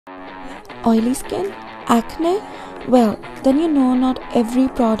Oily skin? Acne? Well, then you know not every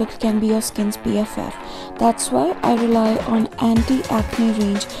product can be your skin's BFF. That's why I rely on Anti-Acne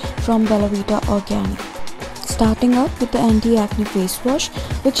range from Bella Vita Organic. Starting up with the Anti-Acne face wash,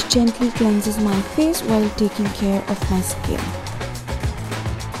 which gently cleanses my face while taking care of my skin.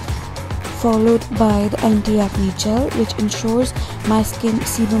 Followed by the Anti-Acne gel, which ensures my skin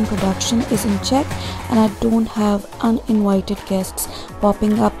sebum production is in check and I don't have uninvited guests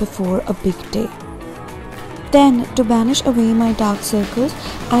popping up before a big day. Then, to banish away my dark circles,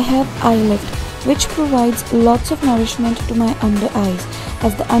 I have Eyelift, which provides lots of nourishment to my under eyes,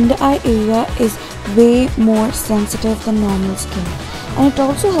 as the under eye area is way more sensitive than normal skin, and it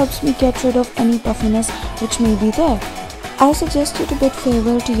also helps me get rid of any puffiness which may be there. I suggest you to bid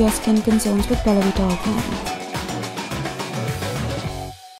farewell to your skin concerns with Bella Vita Organic.